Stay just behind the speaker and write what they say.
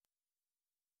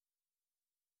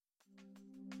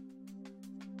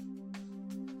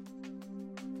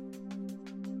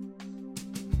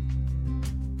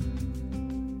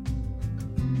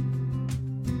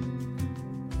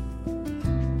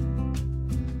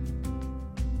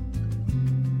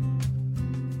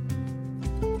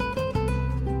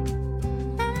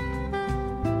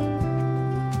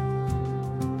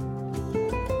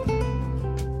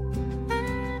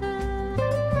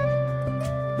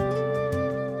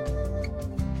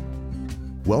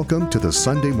Welcome to the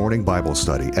Sunday morning Bible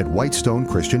study at Whitestone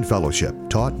Christian Fellowship,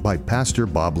 taught by Pastor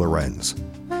Bob Lorenz.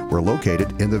 We're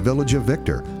located in the village of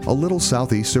Victor, a little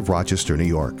southeast of Rochester, New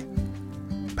York.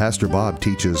 Pastor Bob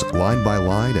teaches line by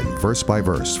line and verse by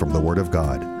verse from the Word of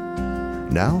God.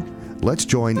 Now, let's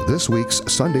join this week's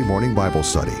Sunday morning Bible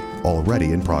study,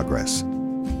 already in progress.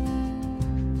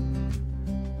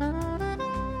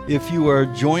 If you are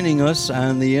joining us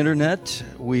on the internet,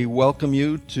 we welcome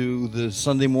you to the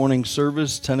Sunday morning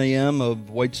service, 10 a.m.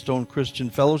 of Whitestone Christian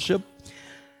Fellowship.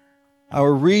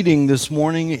 Our reading this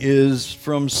morning is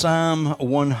from Psalm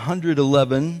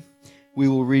 111. We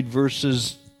will read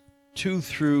verses 2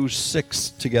 through 6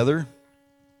 together.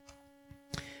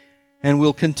 And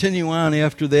we'll continue on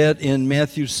after that in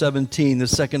Matthew 17, the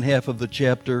second half of the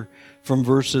chapter, from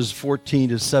verses 14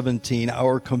 to 17.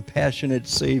 Our Compassionate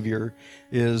Savior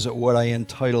is what I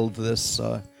entitled this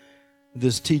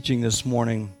teaching this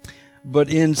morning. But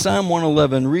in Psalm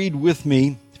 111, read with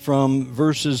me from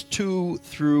verses 2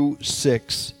 through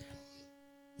 6.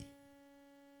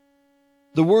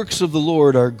 The works of the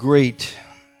Lord are great,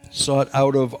 sought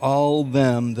out of all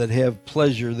them that have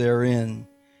pleasure therein.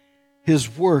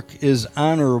 His work is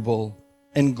honorable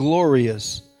and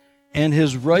glorious, and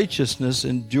his righteousness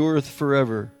endureth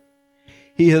forever.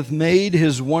 He hath made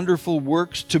his wonderful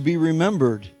works to be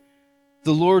remembered.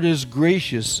 The Lord is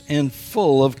gracious and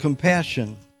full of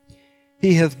compassion.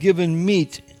 He hath given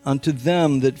meat unto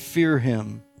them that fear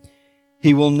him.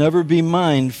 He will never be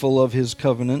mindful of his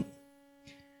covenant.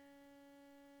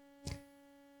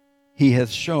 He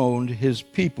hath shown his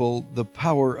people the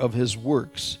power of his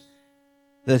works,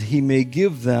 that he may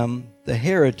give them the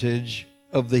heritage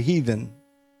of the heathen.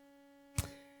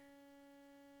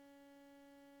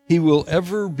 He will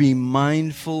ever be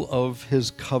mindful of his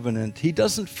covenant. He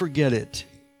doesn't forget it.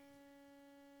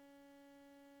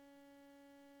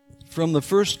 From the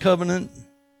first covenant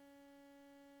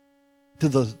to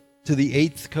the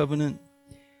eighth covenant,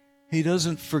 he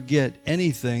doesn't forget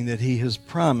anything that he has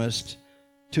promised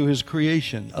to his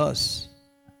creation, us.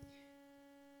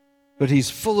 But he's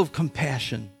full of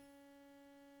compassion.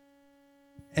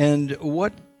 And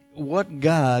what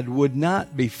God would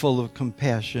not be full of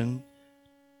compassion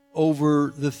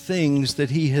over the things that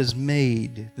he has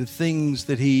made, the things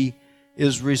that he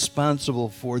is responsible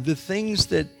for, the things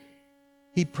that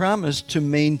he promised to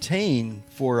maintain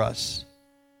for us.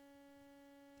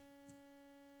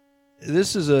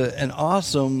 This is an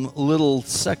awesome little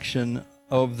section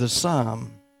of the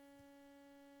psalm.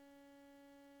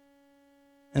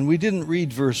 And we didn't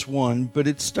read verse 1, but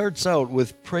it starts out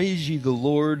with, "Praise ye the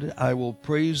Lord, I will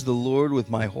praise the Lord with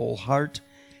my whole heart,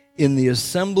 in the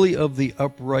assembly of the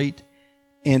upright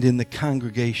and in the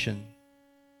congregation."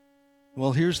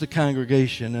 Well, here's the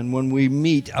congregation, and when we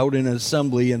meet out in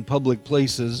assembly in public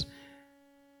places,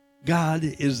 God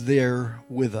is there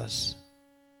with us.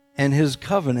 And his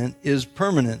covenant is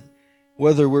permanent,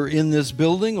 whether we're in this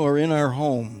building or in our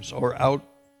homes or out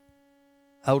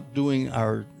doing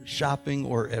our shopping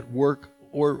or at work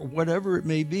or whatever it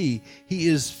may be. He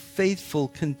is faithful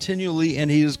continually,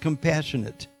 and he is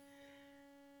compassionate.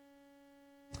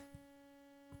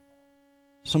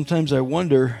 Sometimes I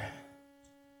wonder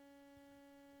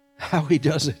how he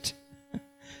does it.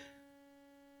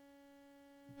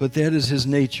 But that is his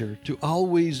nature, to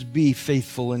always be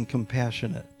faithful and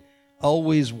compassionate,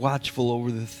 always watchful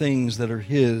over the things that are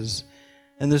his.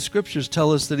 And the scriptures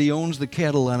tell us that he owns the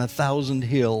cattle on 1,000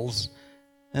 hills,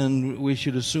 and we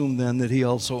should assume then that he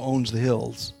also owns the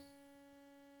hills.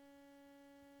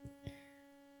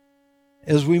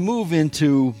 As we move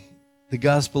into the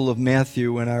Gospel of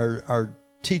Matthew and our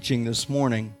teaching this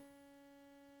morning,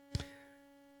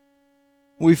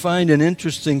 we find an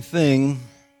interesting thing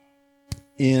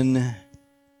in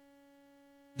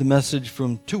the message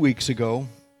from 2 weeks ago,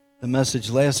 the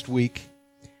message last week,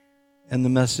 and the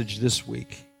message this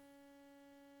week.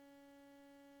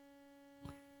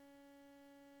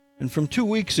 And from 2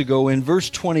 weeks ago, in verse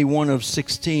 21 of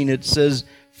 16, it says,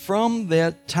 "From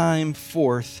that time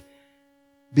forth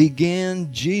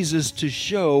began Jesus to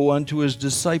show unto his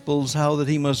disciples how that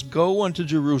he must go unto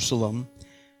Jerusalem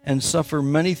and suffer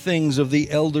many things of the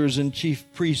elders and chief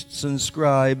priests and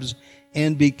scribes,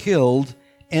 and be killed,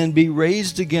 and be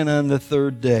raised again on the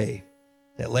third day."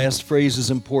 That last phrase is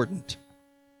important.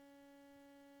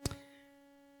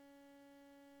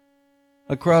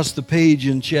 Across the page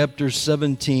in chapter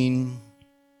 17,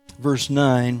 verse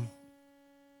 9,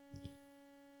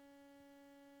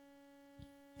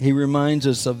 he reminds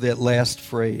us of that last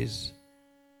phrase.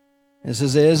 It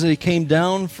says, "As they came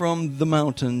down from the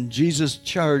mountain, Jesus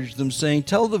charged them, saying,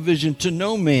 Tell the vision to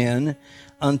no man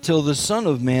until the Son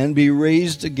of Man be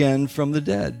raised again from the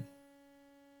dead."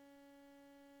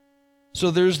 So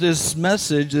there's this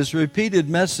message, this repeated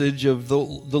message of the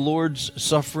Lord's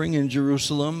suffering in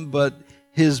Jerusalem, but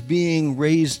his being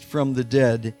raised from the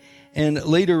dead. And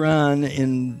later on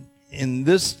in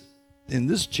this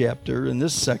chapter, in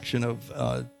this section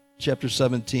of chapter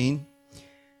 17,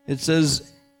 it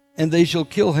says, "And they shall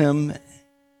kill him,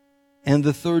 and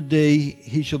the third day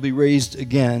he shall be raised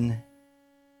again."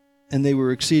 And they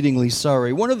were exceedingly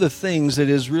sorry. One of the things that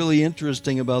is really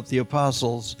interesting about the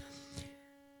apostles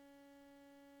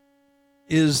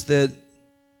is that,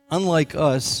 unlike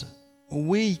us,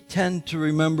 we tend to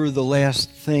remember the last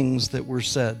things that were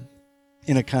said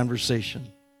in a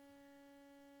conversation.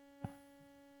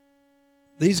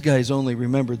 These guys only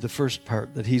remembered the first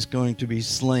part, that he's going to be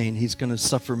slain, he's going to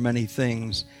suffer many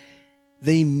things.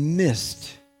 They missed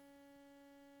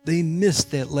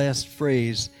that last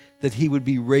phrase, that he would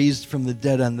be raised from the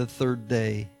dead on the third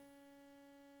day.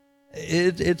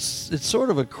 It's sort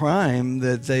of a crime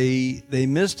that they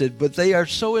missed it, but they are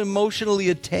so emotionally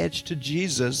attached to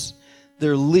Jesus,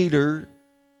 their leader,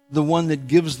 the one that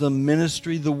gives them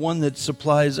ministry, the one that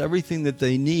supplies everything that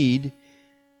they need.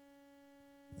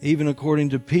 Even according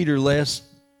to Peter, last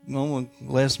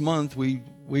month, we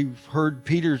heard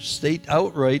Peter state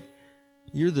outright,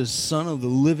 "You're the Son of the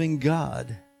living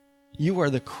God. You are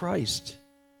the Christ."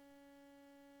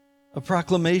 A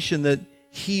proclamation that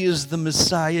he is the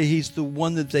Messiah. He's the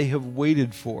one that they have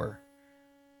waited for.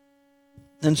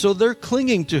 And so they're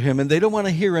clinging to him, and they don't want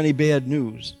to hear any bad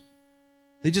news.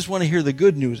 They just want to hear the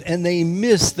good news. And they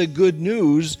miss the good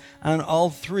news on all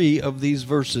three of these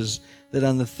verses, that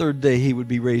on the third day he would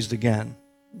be raised again.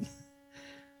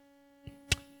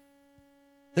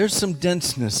 There's some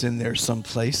denseness in there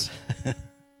someplace.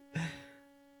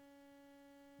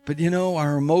 But you know,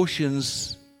 our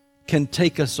emotions can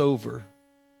take us over.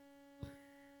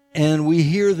 And we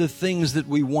hear the things that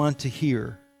we want to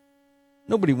hear.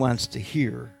 Nobody wants to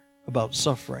hear about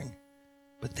suffering.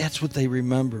 But that's what they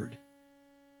remembered.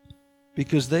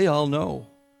 Because they all know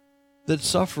that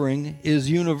suffering is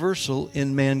universal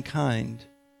in mankind.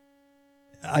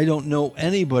 I don't know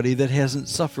anybody that hasn't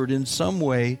suffered in some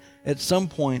way at some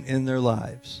point in their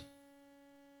lives.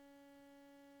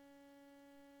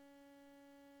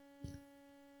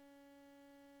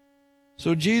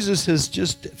 So Jesus has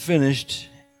just finished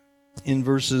in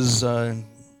verses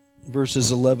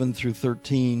 11 through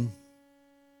 13,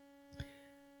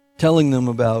 telling them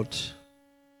about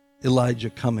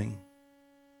Elijah coming.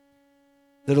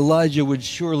 That Elijah would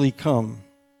surely come.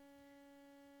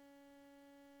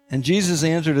 And Jesus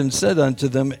answered and said unto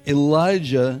them,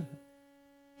 "Elijah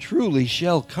truly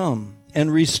shall come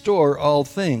and restore all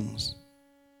things.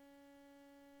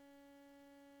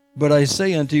 But I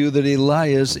say unto you that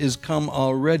Elias is come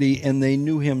already, and they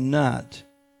knew him not,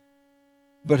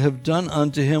 but have done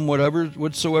unto him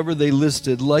whatsoever they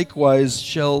listed. Likewise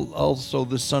shall also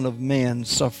the Son of Man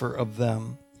suffer of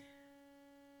them."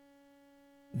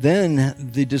 Then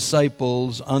the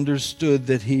disciples understood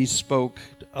that he spoke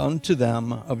unto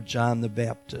them of John the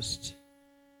Baptist.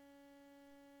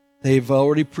 They've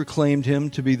already proclaimed him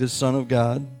to be the Son of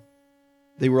God.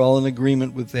 They were all in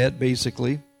agreement with that,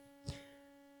 basically.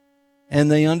 And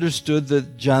they understood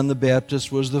that John the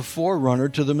Baptist was the forerunner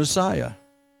to the Messiah.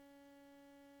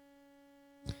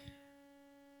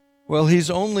 Well,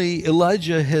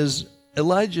 Elijah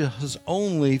has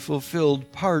only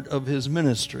fulfilled part of his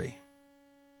ministry.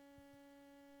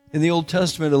 In the Old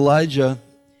Testament, Elijah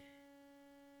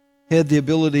had the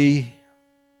ability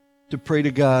to pray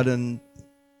to God and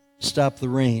stop the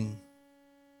rain.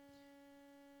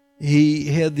 He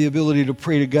had the ability to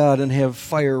pray to God and have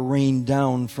fire rain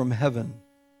down from heaven.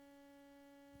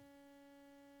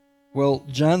 Well,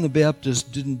 John the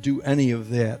Baptist didn't do any of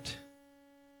that.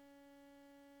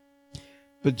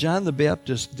 But John the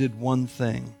Baptist did one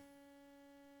thing.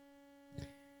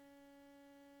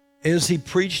 As he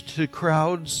preached to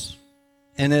crowds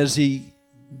and as he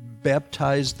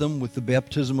baptized them with the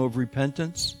baptism of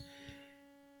repentance,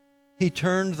 he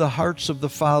turned the hearts of the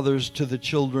fathers to the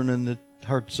children and the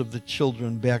hearts of the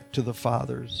children back to the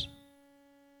fathers.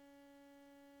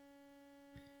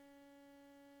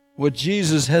 What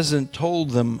Jesus hasn't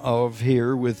told them of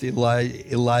here with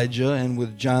Elijah and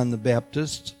with John the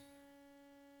Baptist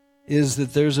is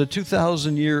that there's a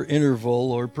 2,000-year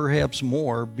interval, or perhaps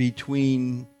more,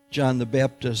 between John the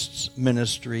Baptist's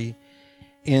ministry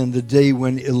and the day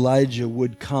when Elijah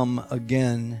would come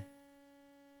again.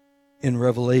 In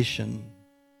Revelation,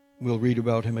 we'll read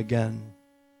about him again.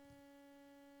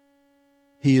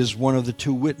 He is one of the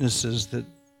two witnesses that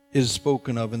is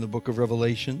spoken of in the book of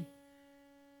Revelation.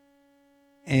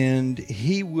 And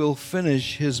he will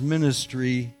finish his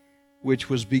ministry, which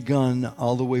was begun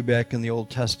all the way back in the Old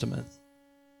Testament.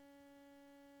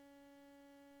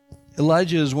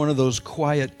 Elijah is one of those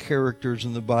quiet characters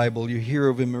in the Bible. You hear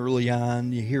of him early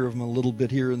on, you hear of him a little bit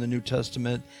here in the New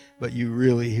Testament, but you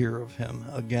really hear of him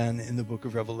again in the book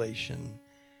of Revelation.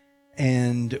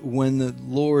 And when the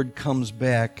Lord comes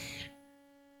back,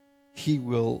 he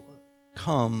will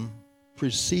come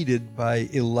preceded by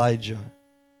Elijah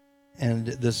and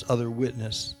this other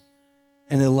witness.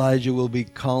 And Elijah will be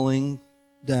calling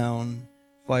down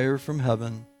fire from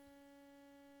heaven.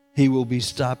 He will be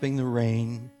stopping the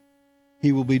rain.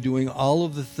 He will be doing all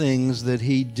of the things that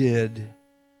he did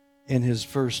in his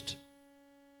first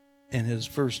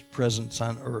presence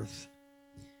on earth.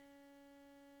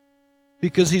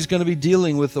 Because he's going to be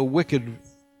dealing with the wicked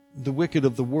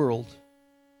of the world.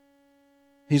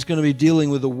 He's going to be dealing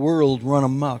with the world run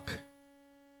amok.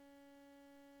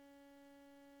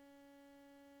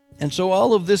 And so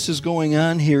all of this is going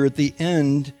on here at the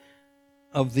end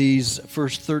of these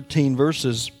first 13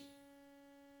 verses.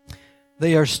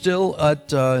 They are still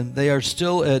at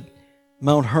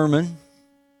Mount Hermon,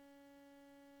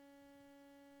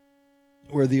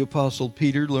 where the Apostle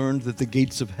Peter learned that the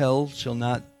gates of hell shall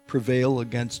not prevail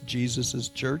against Jesus'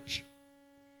 church.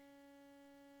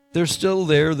 They're still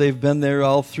there. They've been there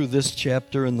all through this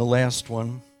chapter and the last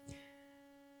one.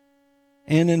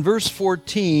 And in verse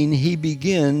 14,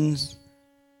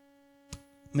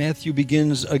 Matthew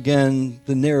begins again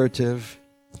the narrative.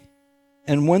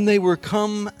 And when they were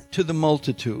come to the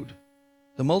multitude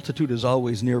is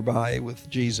always nearby with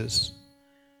Jesus.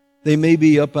 They may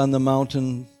be up on the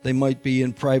mountain, they might be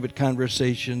in private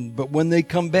conversation, but when they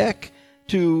come back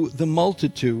to the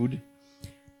multitude,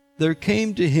 there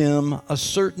came to him a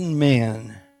certain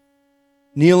man,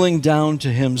 kneeling down to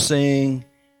him, saying,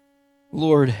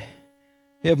 Lord,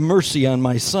 have mercy on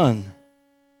my son,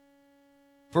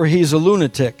 for he is a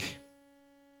lunatic.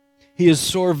 He is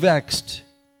sore vexed,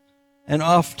 and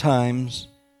oft times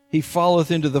he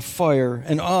falleth into the fire,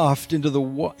 and oft into the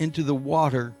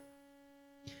water.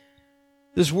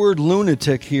 This word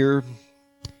lunatic here,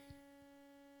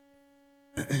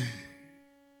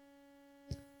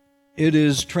 it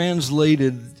is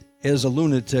translated as a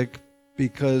lunatic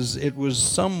because it was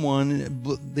someone,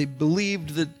 they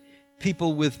believed that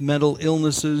people with mental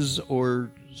illnesses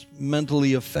or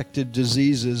mentally affected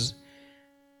diseases,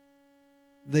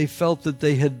 they felt that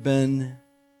they had been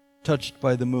touched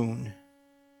by the moon.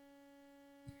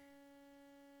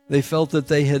 They felt that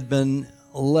they had been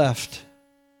left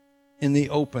in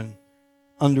the open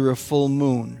under a full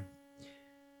moon.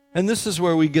 And this is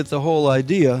where we get the whole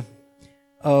idea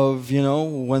of,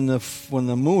 when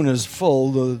the moon is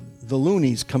full, the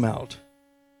loonies come out.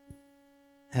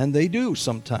 And they do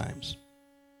sometimes.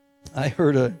 I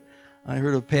heard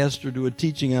a pastor do a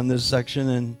teaching on this section,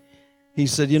 and he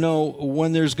said,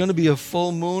 when there's going to be a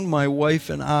full moon, my wife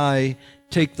and I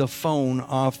take the phone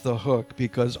off the hook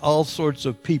because all sorts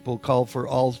of people call for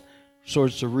all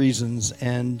sorts of reasons,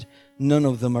 and none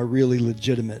of them are really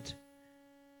legitimate.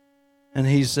 And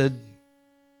he said,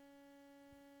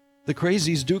 the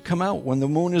crazies do come out when the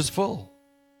moon is full.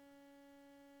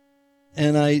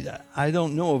 And I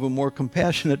don't know of a more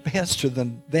compassionate pastor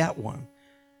than that one.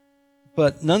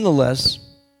 But nonetheless,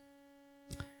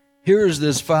 here is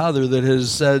this father that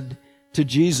has said to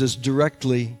Jesus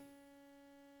directly,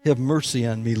 have mercy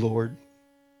on me, Lord.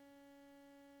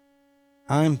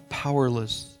 I'm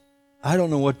powerless. I don't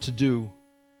know what to do.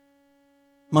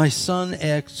 My son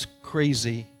acts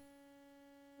crazy.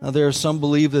 Now, there are some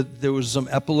believe that there was some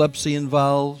epilepsy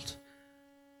involved,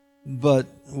 but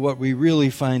what we really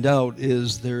find out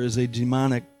is there is a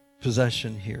demonic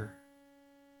possession here.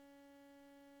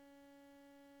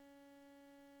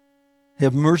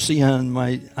 Have mercy on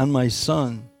my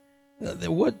son.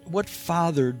 What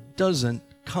father doesn't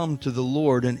come to the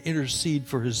Lord and intercede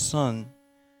for his son?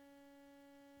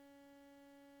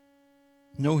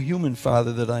 No human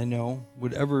father that I know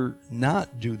would ever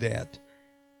not do that.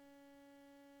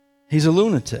 He's a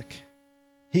lunatic.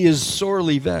 He is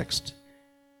sorely vexed.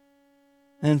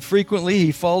 And frequently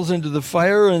he falls into the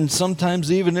fire and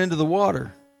sometimes even into the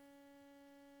water.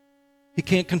 He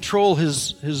can't control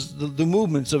the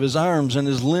movements of his arms and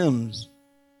his limbs.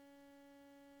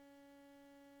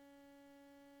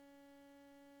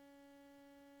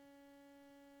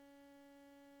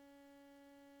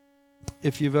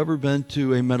 If you've ever been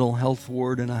to a mental health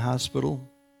ward in a hospital,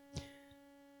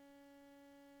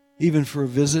 even for a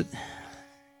visit,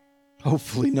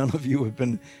 hopefully none of you have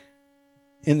been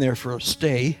in there for a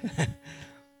stay.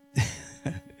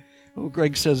 Oh,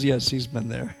 Greg says yes, he's been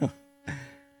there.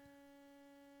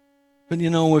 But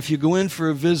if you go in for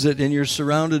a visit and you're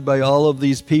surrounded by all of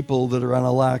these people that are on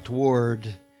a locked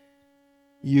ward,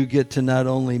 you get to not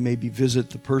only maybe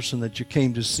visit the person that you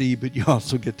came to see, but you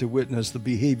also get to witness the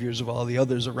behaviors of all the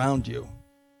others around you.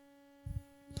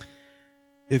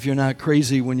 If you're not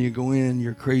crazy when you go in,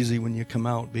 you're crazy when you come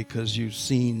out, because you've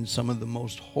seen some of the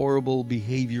most horrible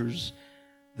behaviors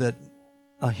that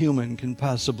a human can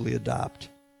possibly adopt.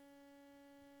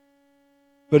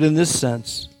 But in this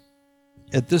sense,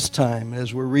 at this time,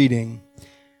 as we're reading,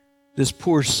 this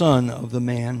poor son of the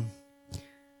man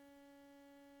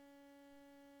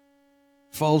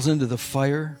falls into the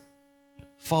fire,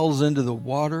 falls into the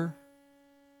water,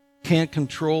 can't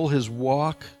control his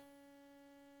walk.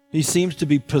 He seems to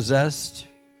be possessed.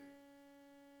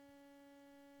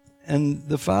 And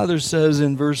the father says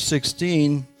in verse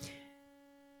 16,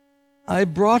 I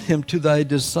brought him to thy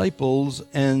disciples,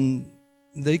 and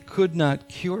they could not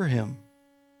cure him.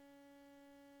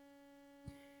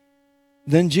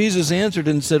 Then Jesus answered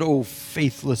and said, O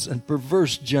faithless and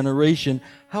perverse generation,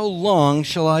 how long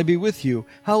shall I be with you?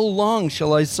 How long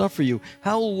shall I suffer you?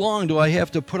 How long do I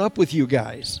have to put up with you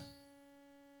guys?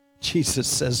 Jesus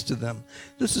says to them,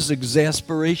 this is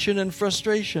exasperation and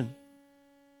frustration.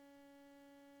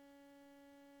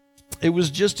 It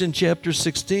was just in chapter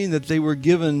 16 that they were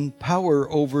given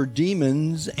power over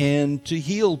demons and to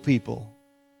heal people.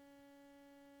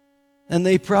 And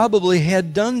they probably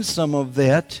had done some of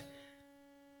that,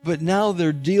 but now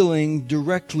they're dealing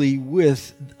directly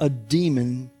with a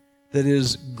demon that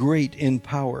is great in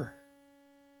power.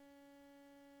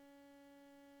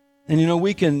 And you know,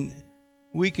 we can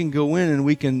go in and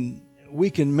we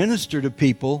can minister to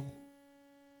people,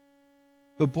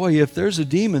 but boy, if there's a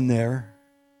demon there,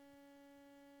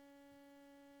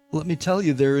 let me tell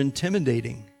you, they're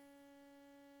intimidating.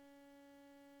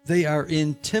 They are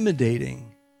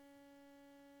intimidating.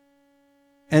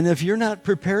 And if you're not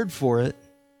prepared for it,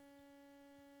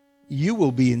 you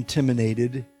will be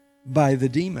intimidated by the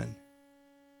demon.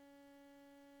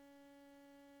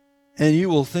 And you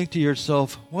will think to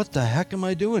yourself, what the heck am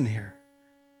I doing here?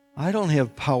 I don't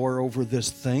have power over this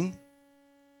thing.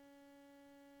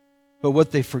 But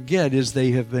what they forget is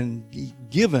we have been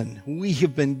given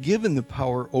the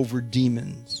power over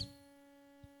demons.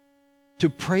 To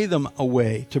pray them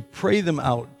away, to pray them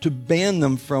out, to ban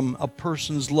them from a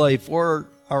person's life or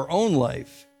our own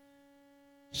life.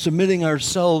 Submitting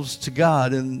ourselves to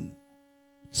God, and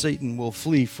Satan will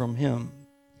flee from him.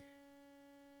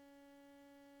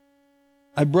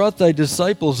 I brought thy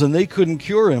disciples, and they couldn't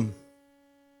cure him.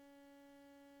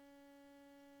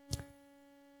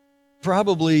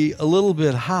 Probably a little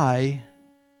bit high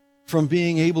from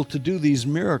being able to do these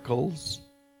miracles.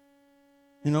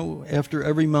 You know, after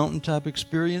every mountaintop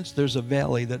experience, there's a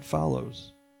valley that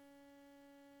follows.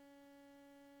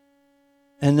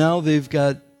 And now they've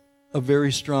got a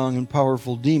very strong and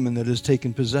powerful demon that has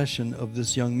taken possession of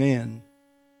this young man.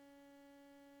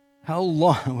 How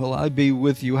long will I be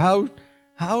with you? How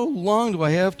long do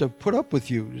I have to put up with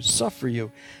you, to suffer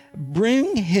you?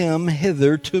 Bring him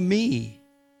hither to me.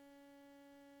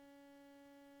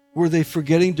 Were they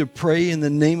forgetting to pray in the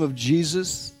name of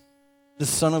Jesus, the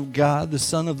Son of God, the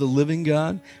Son of the living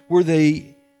God? Were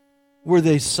they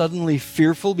suddenly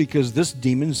fearful because this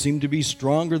demon seemed to be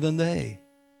stronger than they?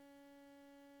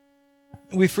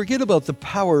 We forget about the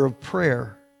power of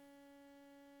prayer.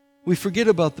 We forget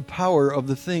about the power of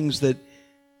the things that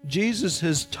Jesus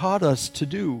has taught us to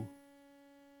do.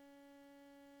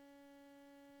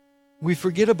 We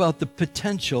forget about the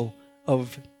potential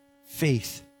of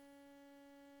faith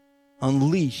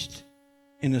unleashed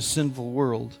in a sinful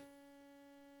world.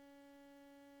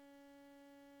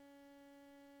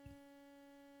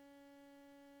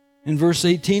 In verse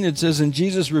 18 it says, and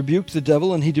Jesus rebuked the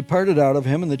devil, and he departed out of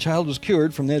him, and the child was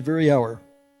cured from that very hour.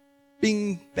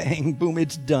 Bing, bang, boom,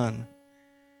 it's done.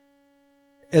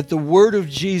 At the word of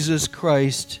Jesus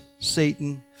Christ,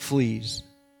 Satan flees.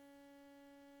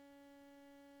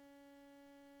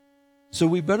 So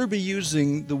we better be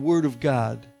using the Word of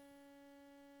God,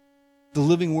 the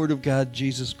living Word of God,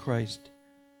 Jesus Christ,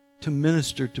 to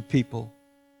minister to people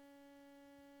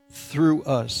through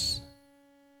us.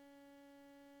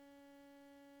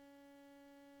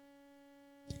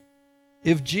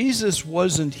 If Jesus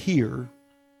wasn't here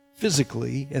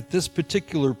physically at this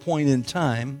particular point in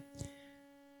time,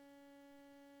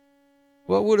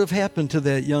 what would have happened to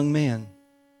that young man?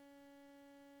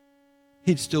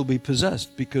 He'd still be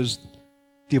possessed because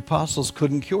the apostles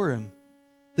couldn't cure him.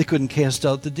 They couldn't cast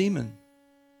out the demon.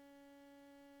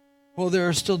 Well, there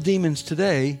are still demons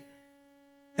today,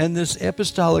 and this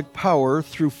apostolic power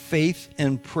through faith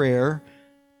and prayer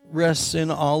rests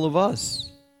in all of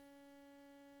us.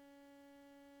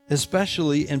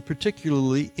 Especially and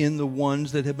particularly in the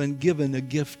ones that have been given a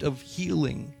gift of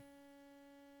healing.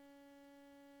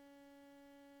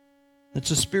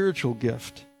 It's a spiritual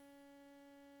gift.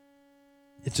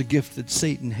 It's a gift that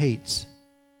Satan hates.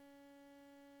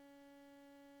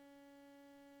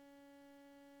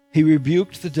 He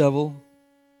rebuked the devil,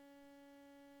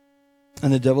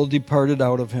 and the devil departed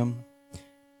out of him,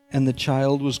 and the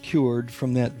child was cured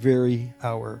from that very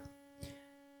hour.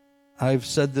 I've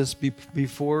said this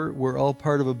before. We're all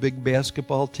part of a big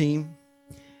basketball team.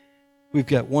 We've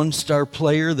got one star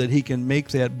player that he can make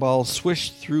that ball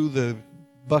swish through the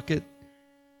bucket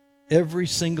every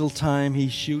single time he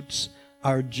shoots.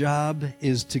 Our job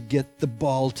is to get the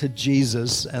ball to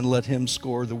Jesus and let him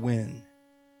score the win.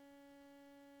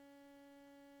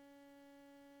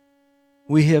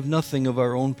 We have nothing of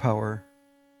our own power.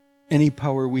 Any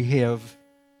power we have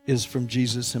is from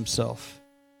Jesus himself.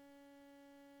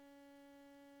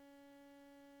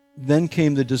 Then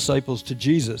came the disciples to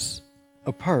Jesus,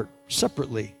 apart,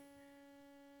 separately.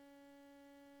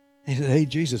 He said, "Hey,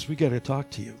 Jesus, we got to talk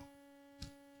to you."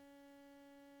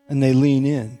 And they lean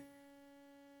in.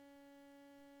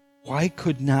 "Why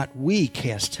could not we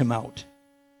cast him out?"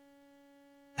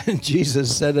 And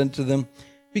Jesus said unto them,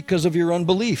 "Because of your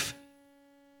unbelief.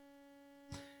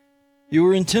 You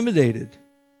were intimidated."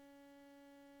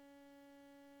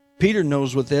 Peter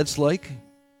knows what that's like.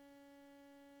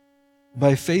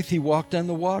 By faith, he walked on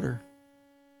the water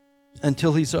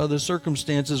until he saw the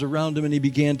circumstances around him and he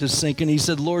began to sink. And he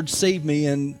said, "Lord, save me."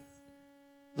 And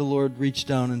the Lord reached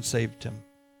down and saved him.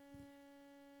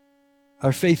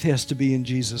 Our faith has to be in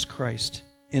Jesus Christ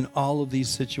in all of these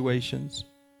situations.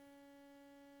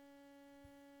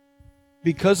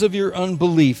 Because of your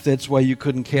unbelief, that's why you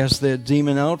couldn't cast that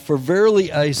demon out. For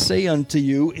verily I say unto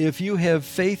you, if you have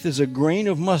faith as a grain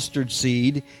of mustard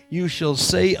seed, you shall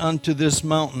say unto this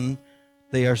mountain,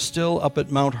 they are still up at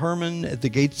Mount Hermon at the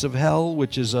gates of hell,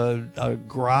 which is a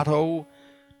grotto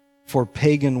for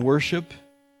pagan worship.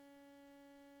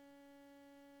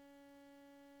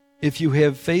 If you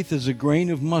have faith as a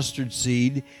grain of mustard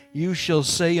seed, you shall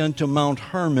say unto Mount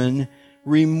Hermon,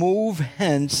 remove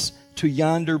hence to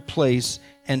yonder place,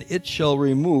 and it shall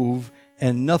remove,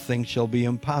 and nothing shall be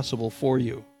impossible for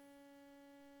you.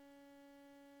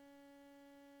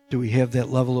 Do we have that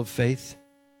level of faith?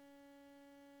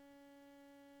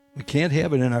 We can't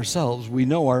have it in ourselves. We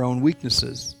know our own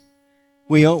weaknesses.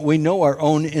 We know our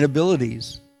own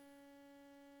inabilities.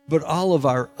 But all of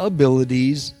our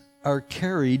abilities are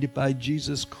carried by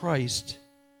Jesus Christ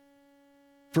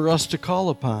for us to call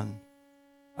upon.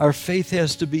 Our faith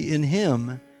has to be in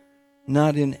Him,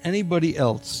 not in anybody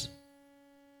else.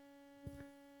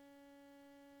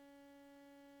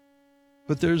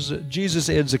 But Jesus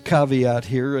adds a caveat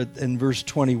here in verse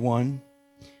 21.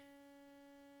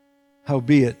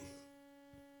 Howbeit,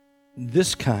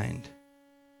 this kind,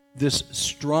 this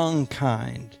strong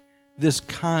kind, this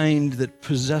kind that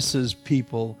possesses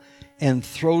people and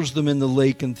throws them in the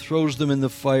lake and throws them in the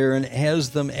fire and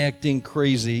has them acting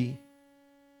crazy,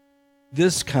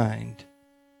 this kind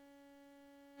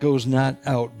goes not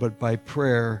out but by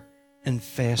prayer and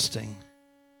fasting.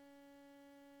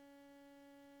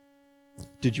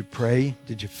 Did you pray?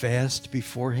 Did you fast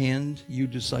beforehand, you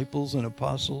disciples and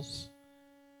apostles?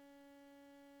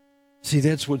 See,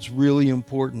 that's what's really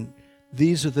important.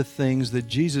 These are the things that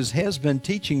Jesus has been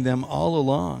teaching them all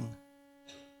along.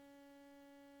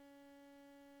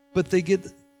 But they get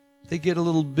a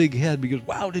little big head because,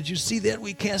 wow, did you see that?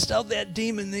 We cast out that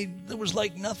demon. There was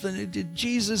like nothing.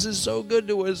 Jesus is so good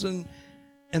to us. And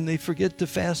they forget to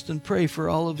fast and pray for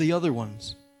all of the other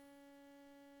ones.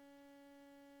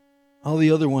 All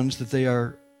the other ones that they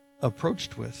are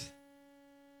approached with.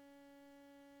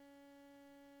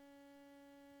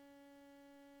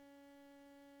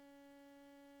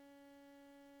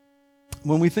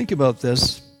 When we think about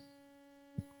this,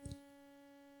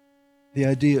 the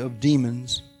idea of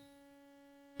demons,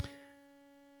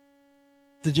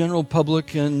 the general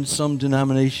public and some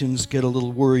denominations get a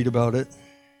little worried about it.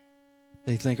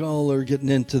 They think, oh, they're getting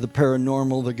into the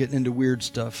paranormal, they're getting into weird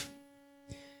stuff.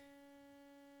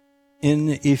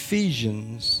 In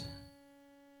Ephesians,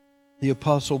 the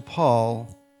Apostle Paul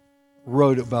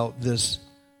wrote about this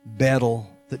battle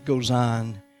that goes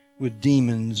on with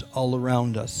demons all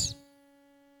around us.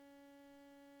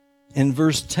 In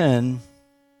verse 10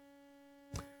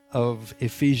 of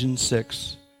Ephesians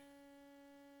 6,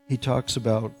 he talks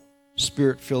about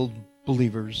Spirit-filled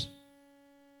believers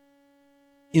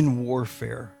in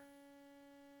warfare.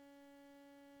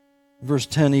 Verse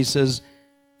 10, he says,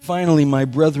 finally, my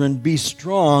brethren, be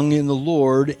strong in the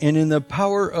Lord and in the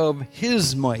power of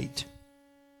His might.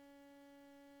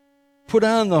 Put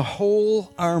on the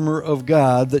whole armor of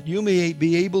God, that you may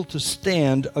be able to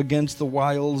stand against the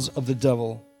wiles of the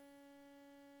devil.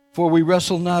 For we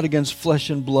wrestle not against flesh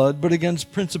and blood, but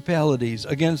against principalities,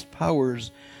 against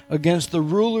powers, against the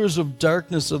rulers of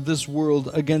darkness of this world,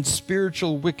 against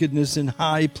spiritual wickedness in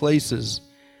high places.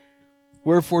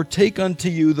 Wherefore take unto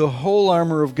you the whole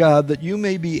armor of God, that you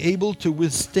may be able to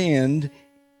withstand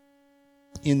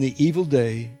in the evil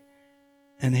day,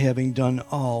 and having done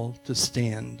all to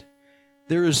stand.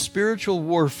 There is spiritual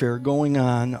warfare going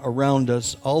on around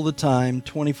us all the time,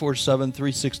 24/7,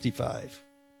 365.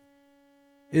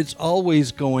 It's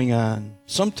always going on.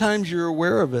 Sometimes you're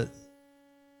aware of it.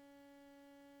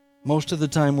 Most of the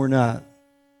time we're not.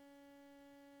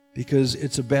 Because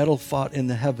it's a battle fought in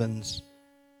the heavens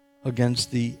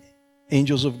against the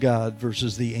angels of God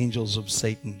versus the angels of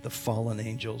Satan, the fallen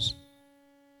angels.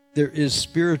 There is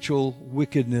spiritual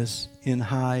wickedness in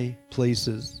high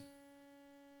places.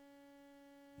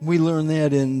 We learn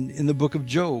that in the book of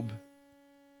Job.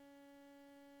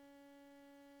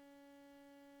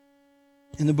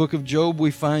 In the book of Job, we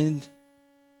find,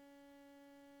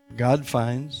 God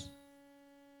finds,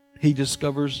 he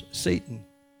discovers Satan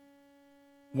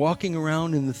walking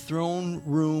around in the throne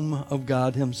room of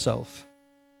God himself.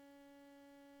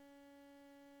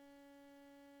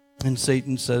 And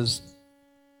Satan says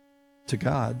to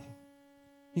God,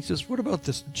 he says, what about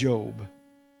this Job?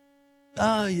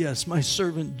 Ah, yes, my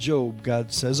servant Job,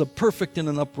 God says, a perfect and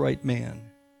an upright man.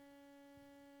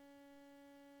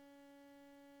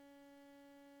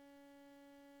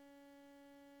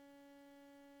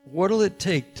 What'll it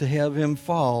take to have him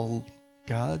fall,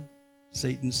 God?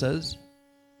 Satan says.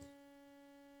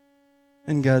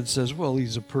 And God says, well,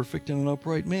 he's a perfect and an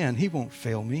upright man. He won't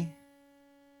fail me.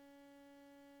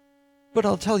 But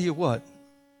I'll tell you what.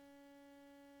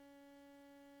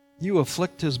 You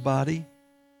afflict his body.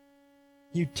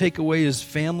 You take away his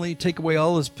family, take away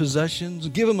all his possessions,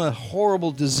 give him a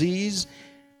horrible disease.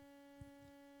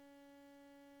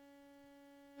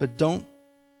 But don't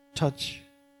touch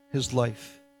his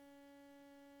life.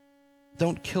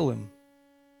 Don't kill him.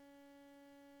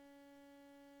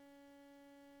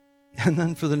 And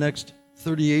then for the next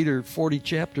 38 or 40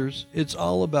 chapters, it's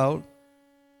all about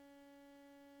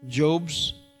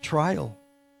Job's trial.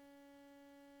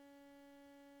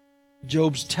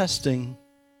 Job's testing.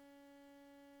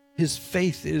 His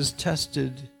faith is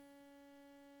tested.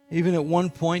 Even at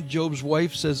one point, Job's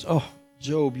wife says, oh,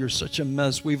 Job, you're such a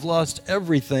mess. We've lost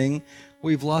everything.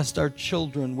 We've lost our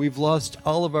children. We've lost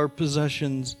all of our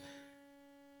possessions.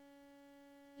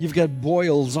 You've got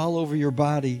boils all over your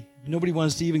body. Nobody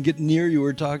wants to even get near you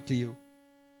or talk to you.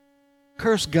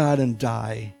 Curse God and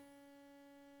die,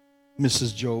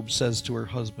 Mrs. Job says to her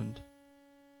husband.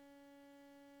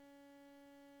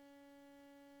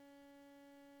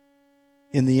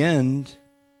 In the end,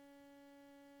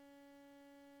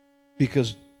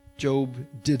 because Job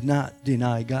did not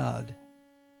deny God,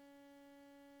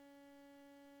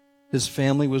 his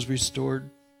family was restored.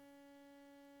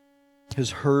 His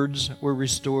herds were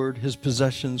restored. His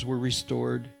possessions were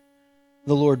restored.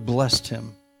 The Lord blessed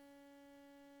him.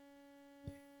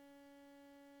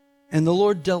 And the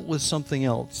Lord dealt with something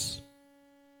else.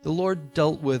 The Lord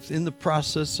dealt with, in the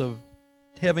process of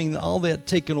having all that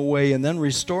taken away and then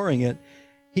restoring it,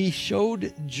 he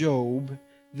showed Job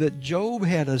that Job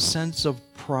had a sense of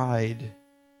pride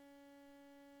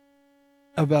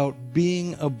about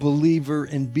being a believer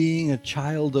and being a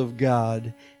child of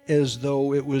God, as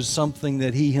though it was something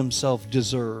that he himself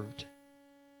deserved.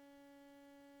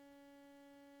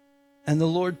 And the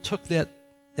Lord took that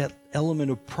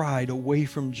element of pride away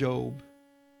from Job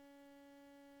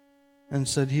and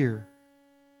said, here,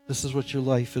 this is what your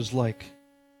life is like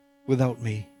without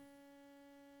me.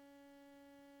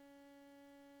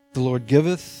 The Lord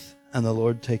giveth, and the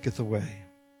Lord taketh away.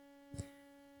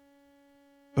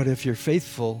 But if you're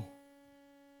faithful,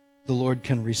 the Lord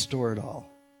can restore it all.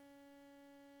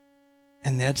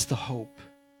 And that's the hope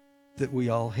that we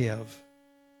all have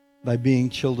by being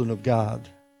children of God,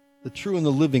 the true and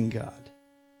the living God.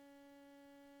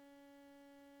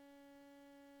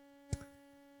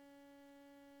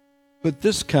 But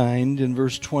this kind, in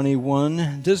verse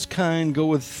 21, this kind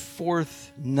goeth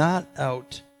forth not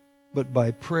out, but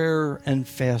by prayer and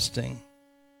fasting.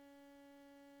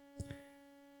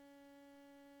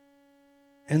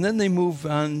 And then they move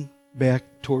on back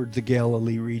toward the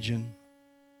Galilee region.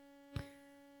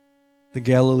 The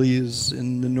Galilee is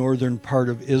in the northern part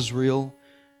of Israel.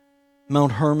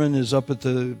 Mount Hermon is up at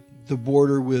the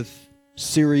border with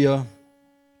Syria,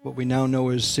 what we now know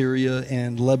as Syria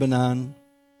and Lebanon.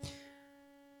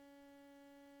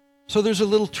 So there's a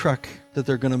little trek that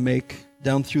they're going to make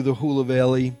down through the Hula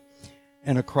Valley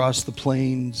and across the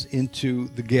plains into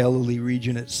the Galilee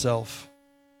region itself.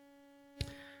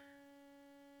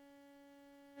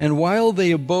 And while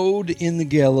they abode in the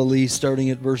Galilee,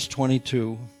 starting at verse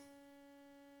 22,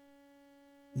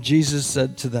 Jesus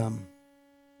said to them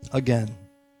again,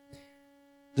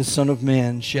 "The Son of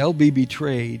Man shall be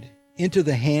betrayed into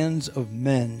the hands of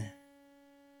men,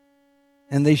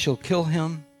 and they shall kill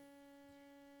him,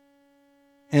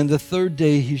 and the third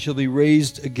day he shall be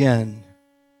raised again."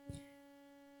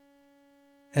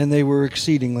 And they were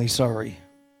exceedingly sorry.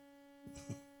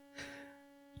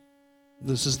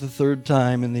 This is the third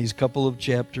time in these couple of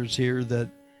chapters here that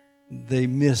they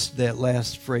missed that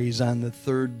last phrase, "on the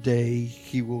third day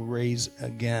he will raise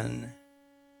again."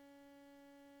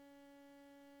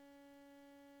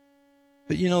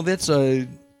 But you know, that's a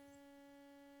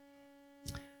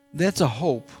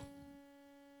hope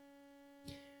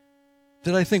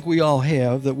that I think we all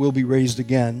have, that we'll be raised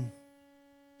again.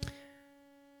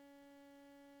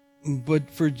 But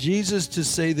for Jesus to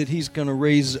say that he's going to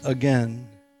raise again,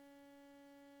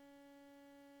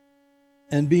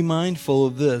 and be mindful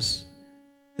of this,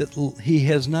 that he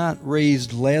has not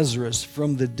raised Lazarus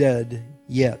from the dead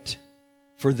yet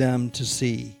for them to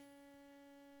see.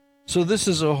 So this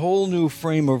is a whole new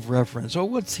frame of reference. Oh,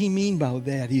 what's he mean by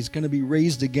that? He's going to be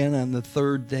raised again on the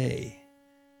third day.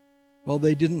 Well,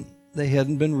 they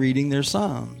hadn't been reading their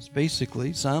Psalms,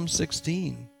 basically. Psalm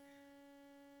 16.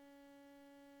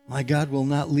 My God will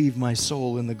not leave my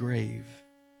soul in the grave.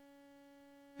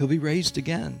 He'll be raised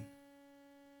again.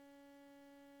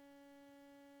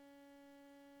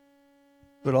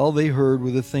 But all they heard were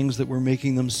the things that were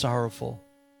making them sorrowful.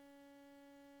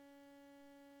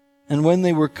 And when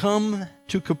they were come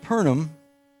to Capernaum,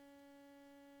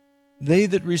 they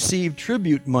that received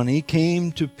tribute money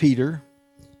came to Peter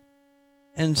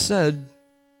and said,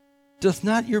 "Doth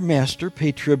not your master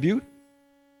pay tribute?"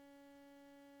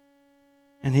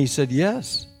 And he said,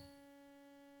 "Yes."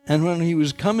 And when he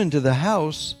was come into the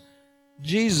house,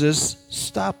 Jesus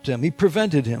stopped him. He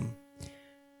prevented him,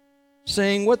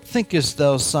 saying, "What thinkest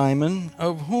thou, Simon?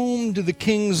 Of whom do the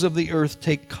kings of the earth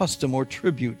take custom or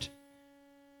tribute?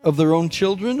 Of their own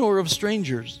children or of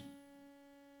strangers?"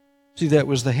 See, that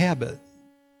was the habit.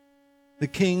 The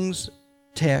kings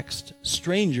taxed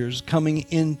strangers coming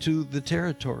into the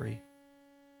territory,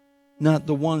 not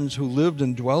the ones who lived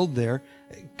and dwelled there.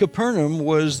 Capernaum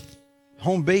was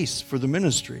home base for the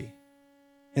ministry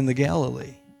in the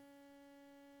Galilee.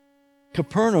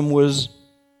 Capernaum was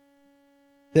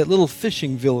that little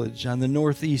fishing village on the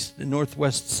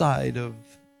northwest side of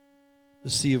the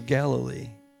Sea of Galilee.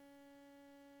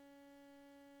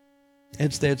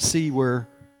 It's that sea where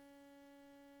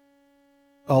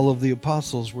all of the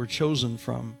apostles were chosen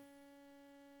from.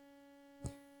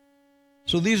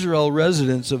 So these are all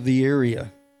residents of the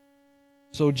area.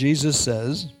 So Jesus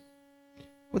says,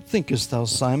 "What thinkest thou,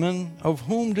 Simon? Of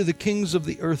whom do the kings of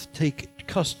the earth take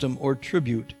custom or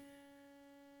tribute?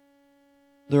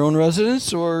 Their own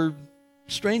residents or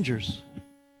strangers?"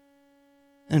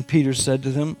 And Peter said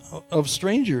to them, "Of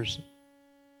strangers."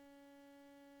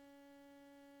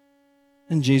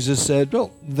 And Jesus said,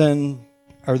 "Well, then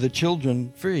are the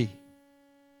children free?"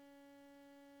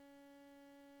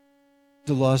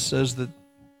 The law says that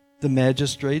the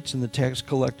magistrates and the tax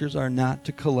collectors are not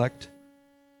to collect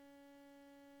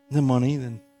the money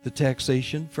and the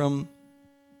taxation from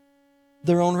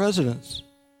their own residents.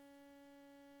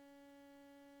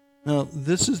 Now,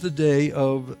 this is the day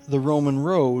of the Roman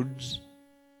roads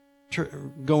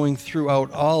going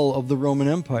throughout all of the Roman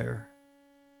Empire.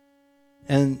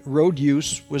 And road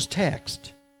use was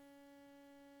taxed.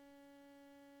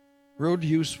 Road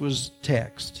use was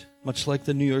taxed, much like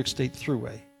the New York State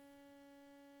Thruway.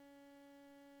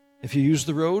 If you use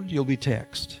the road, you'll be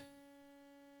taxed.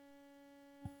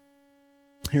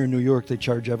 Here in New York, they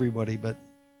charge everybody, but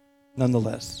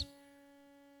nonetheless.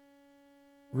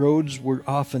 Roads were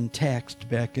often taxed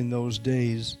back in those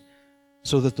days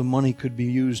so that the money could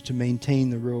be used to maintain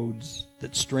the roads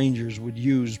that strangers would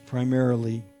use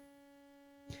primarily.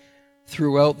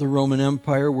 Throughout the Roman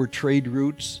Empire were trade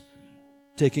routes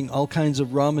taking all kinds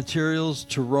of raw materials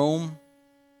to Rome,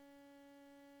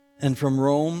 and from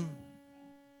Rome,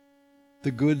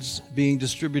 the goods being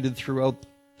distributed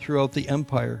throughout the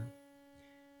empire.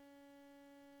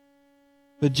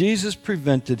 But Jesus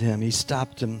prevented him. He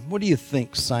stopped him. "What do you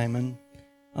think, Simon?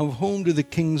 Of whom do the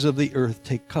kings of the earth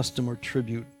take custom or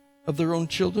tribute? Of their own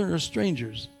children or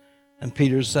strangers?" And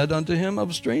Peter said unto him,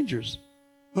 "Of strangers."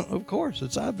 Of course,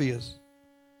 it's obvious.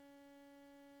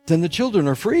 "Then the children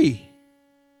are free."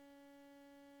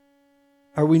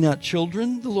 Are we not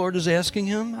children, the Lord is asking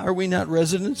him? Are we not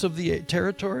residents of the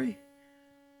territory?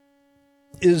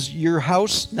 Is your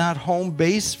house not home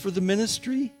base for the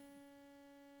ministry?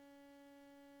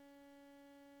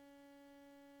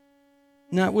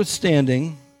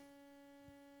 Notwithstanding,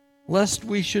 lest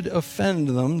we should offend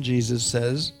them, Jesus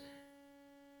says,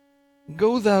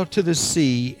 go thou to the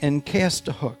sea and cast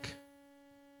a hook,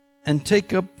 and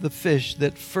take up the fish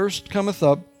that first cometh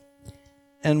up,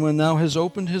 and when thou hast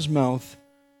opened his mouth,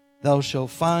 thou shalt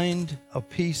find a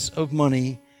piece of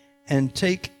money, and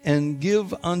take and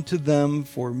give unto them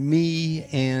for me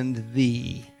and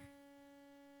thee.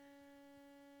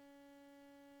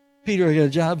 Peter, I got a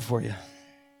job for you.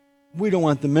 We don't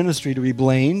want the ministry to be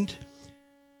blamed.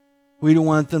 We don't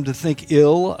want them to think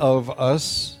ill of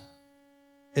us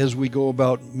as we go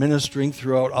about ministering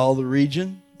throughout all the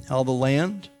region, all the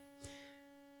land.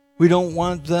 We don't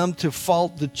want them to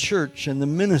fault the church and the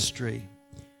ministry.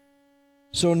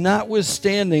 So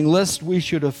notwithstanding, lest we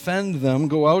should offend them,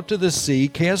 go out to the sea,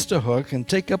 cast a hook, and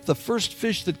take up the first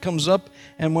fish that comes up,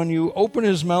 and when you open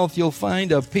his mouth, you'll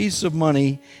find a piece of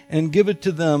money, and give it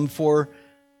to them for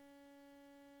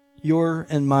your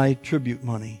and my tribute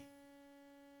money.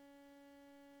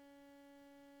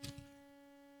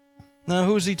 Now,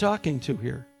 who's he talking to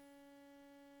here?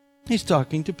 He's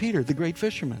talking to Peter, the great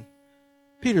fisherman.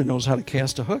 Peter knows how to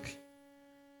cast a hook.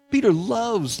 Peter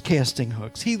loves casting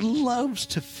hooks. He loves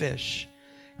to fish.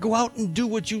 Go out and do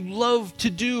what you love to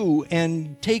do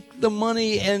and take the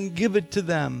money and give it to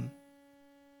them.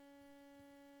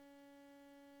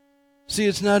 See,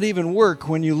 it's not even work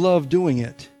when you love doing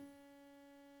it.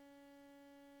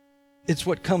 It's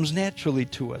what comes naturally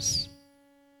to us.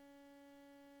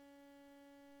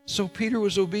 So Peter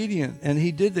was obedient, and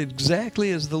he did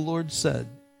exactly as the Lord said.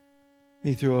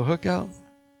 He threw a hook out.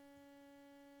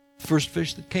 First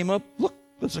fish that came up, look,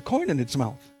 there's a coin in its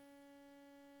mouth.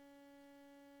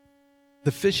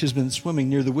 The fish has been swimming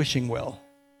near the wishing well.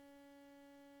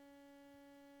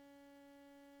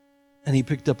 And he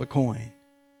picked up a coin.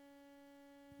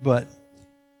 But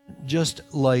just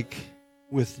like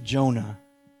with Jonah,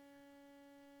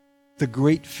 a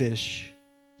great fish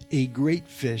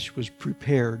was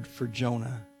prepared for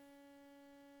Jonah.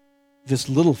 This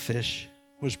little fish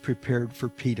was prepared for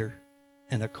Peter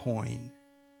and a coin.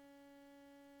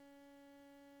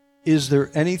 Is there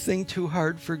anything too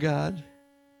hard for God?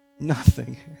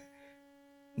 Nothing.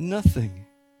 Nothing.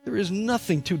 There is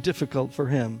nothing too difficult for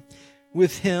him.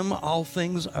 With him, all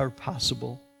things are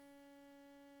possible.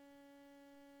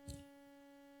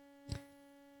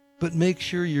 But make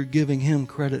sure you're giving him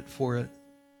credit for it.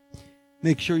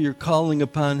 Make sure you're calling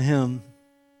upon him.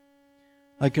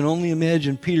 I can only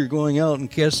imagine Peter going out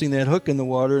and casting that hook in the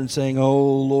water and saying,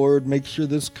 "Oh, Lord, make sure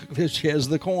this fish has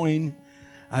the coin.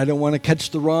 I don't want to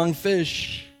catch the wrong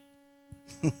fish."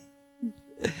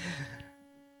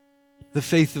 The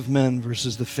faith of men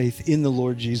versus the faith in the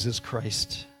Lord Jesus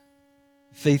Christ.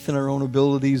 Faith in our own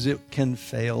abilities, it can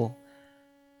fail.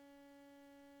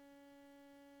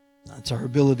 It's our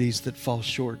abilities that fall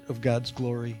short of God's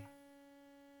glory.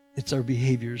 It's our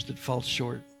behaviors that fall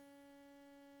short.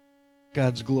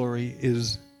 God's glory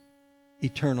is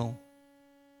eternal.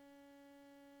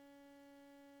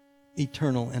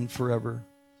 Eternal and forever.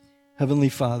 Heavenly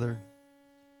Father,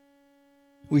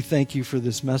 we thank you for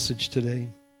this message today.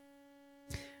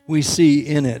 We see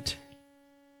in it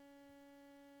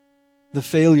the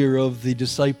failure of the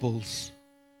disciples.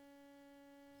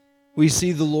 We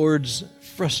see the Lord's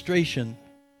frustration.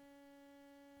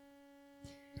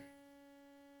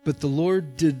 But the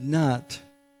Lord did not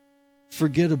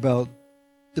forget about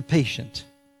the patient.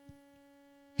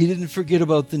 He didn't forget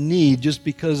about the need just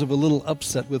because of a little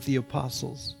upset with the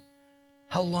apostles.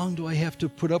 How long do I have to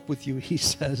put up with you? He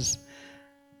says.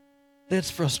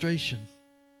 That's frustration.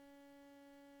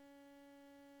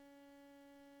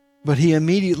 But he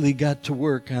immediately got to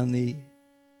work on the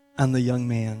young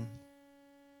man,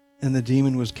 and the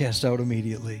demon was cast out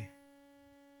immediately.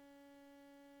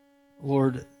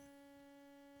 Lord,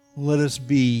 let us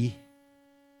be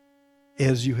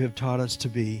as you have taught us to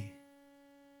be.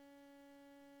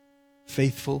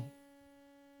 Faithful,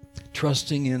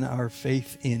 trusting in our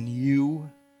faith in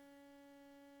you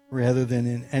rather than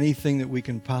in anything that we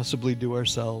can possibly do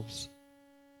ourselves.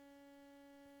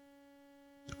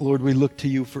 Lord, we look to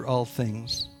you for all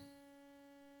things.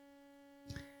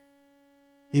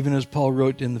 Even as Paul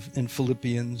wrote in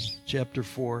Philippians chapter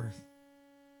 4,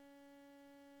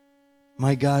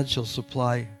 my God shall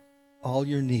supply all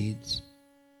your needs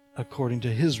according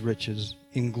to his riches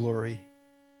in glory.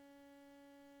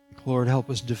 Lord, help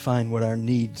us define what our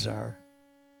needs are.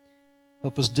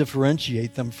 Help us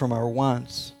differentiate them from our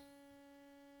wants.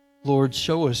 Lord,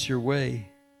 show us your way.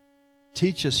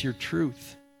 Teach us your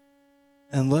truth.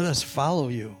 And let us follow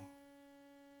you.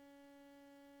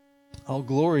 All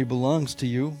glory belongs to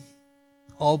you.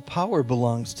 All power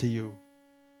belongs to you.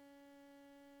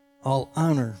 All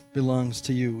honor belongs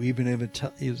to you, even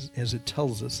as it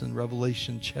tells us in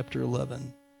Revelation chapter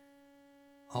 11.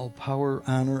 All power,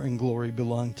 honor, and glory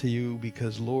belong to you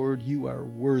because, Lord, you are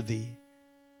worthy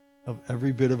of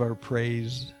every bit of our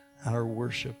praise and our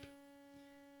worship.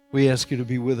 We ask you to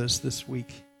be with us this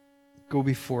week. Go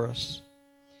before us.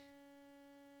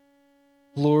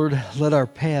 Lord, let our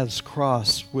paths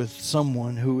cross with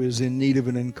someone who is in need of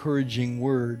an encouraging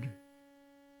word.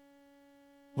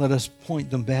 Let us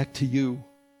point them back to you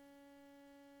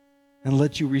and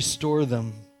let you restore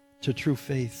them to true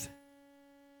faith.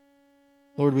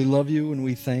 Lord, we love you and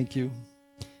we thank you.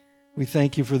 We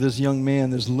thank you for this young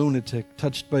man, this lunatic,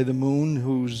 touched by the moon,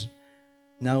 who's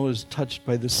now is touched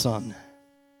by the sun.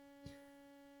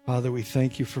 Father, we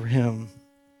thank you for him.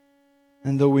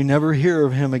 And though we never hear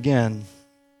of him again,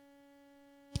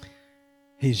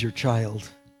 he's your child,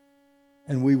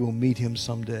 and we will meet him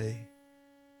someday.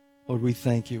 Lord, we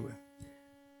thank you.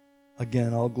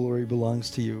 Again, all glory belongs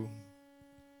to you.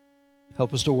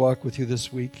 Help us to walk with you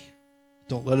this week.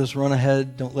 Don't let us run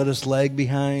ahead. Don't let us lag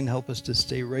behind. Help us to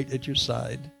stay right at your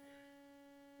side.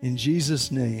 In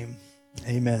Jesus' name,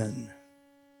 amen.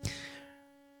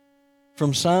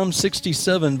 From Psalm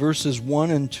 67, verses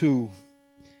 1 and 2.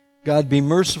 God be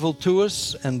merciful to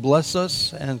us and bless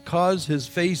us and cause his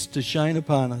face to shine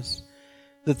upon us,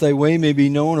 that thy way may be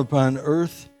known upon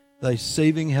earth, thy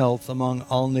saving health among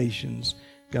all nations.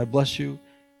 God bless you.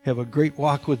 Have a great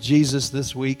walk with Jesus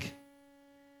this week.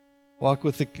 Walk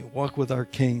with our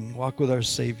King. Walk with our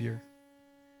Savior.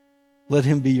 Let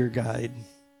him be your guide.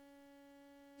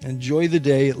 Enjoy the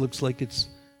day. It looks like it's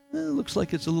a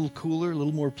little cooler, a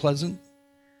little more pleasant.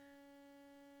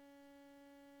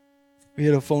 We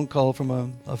had a phone call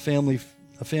from a family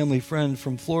friend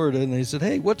from Florida, and they said,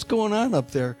 "Hey, what's going on up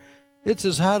there?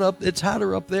 It's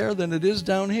hotter up there than it is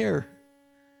down here."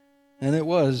 And it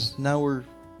was. Now we're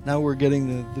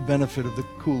getting the benefit of the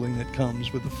cooling that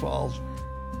comes with the fall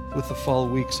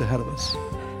weeks ahead of us.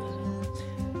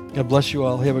 God bless you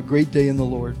all. Have a great day in the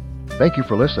Lord. Thank you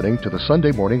for listening to the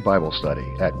Sunday Morning Bible Study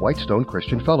at Whitestone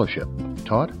Christian Fellowship,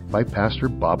 taught by Pastor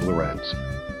Bob Lorenz.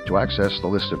 To access the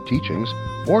list of teachings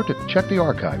or to check the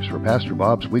archives for Pastor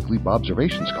Bob's weekly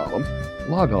Bobservations column,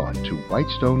 log on to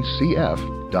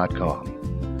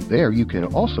whitestonecf.com. There you can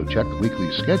also check the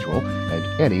weekly schedule and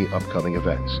any upcoming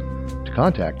events. To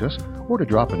contact us or to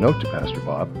drop a note to Pastor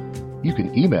Bob, you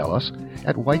can email us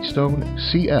at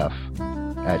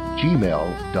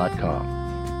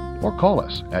whitestonecf@gmail.com or call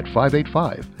us at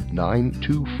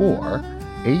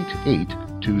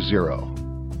 585-924-8820.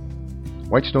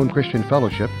 Whitestone Christian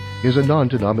Fellowship is a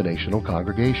non-denominational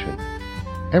congregation.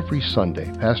 Every Sunday,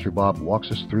 Pastor Bob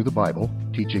walks us through the Bible,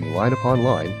 teaching line upon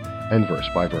line and verse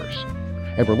by verse.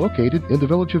 And we're located in the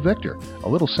Village of Victor, a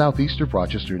little southeast of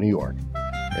Rochester, New York.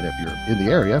 And if you're in the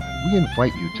area, we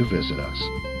invite you to visit us.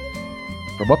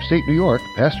 From upstate New York,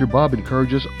 Pastor Bob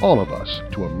encourages all of us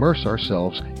to immerse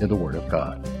ourselves in the Word of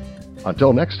God.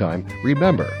 Until next time,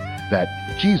 remember that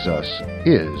Jesus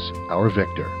is our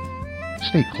victor.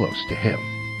 Stay close to him.